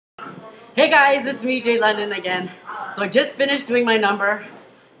Hey guys, it's me, Jade London again. So I just finished doing my number,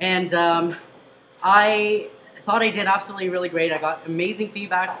 and I thought I did absolutely really great. I got amazing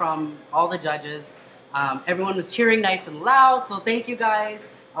feedback from all the judges. Everyone was cheering nice and loud, so thank you guys.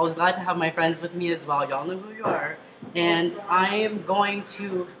 I was glad to have my friends with me as well. Y'all know who you are. And I am going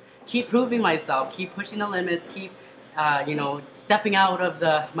to keep proving myself, keep pushing the limits, keep stepping out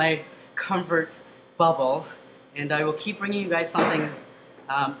of my comfort bubble, and I will keep bringing you guys something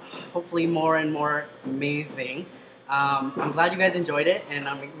hopefully more and more amazing. I'm glad you guys enjoyed it, and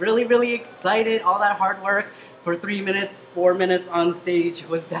I'm really, really excited. All that hard work for 3 minutes, 4 minutes on stage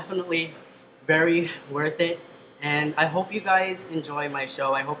was definitely very worth it. And I hope you guys enjoy my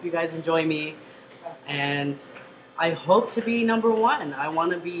show. I hope you guys enjoy me, and I hope to be #1. I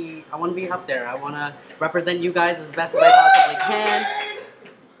want to be up there. I want to represent you guys as best as I possibly can,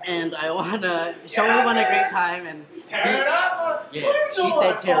 and I want to show everyone a great time. And tear it up. Yeah, she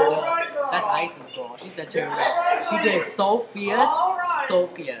said tear it up. That's Ice's girl. She said tear it up. She did so fierce, so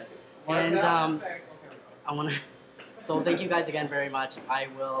fierce. And I want to. So thank you guys again very much. I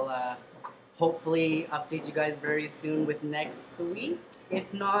will hopefully update you guys very soon with next week.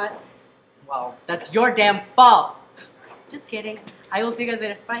 If not, well, that's your damn fault. Just kidding. I will see you guys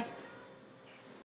later. Bye.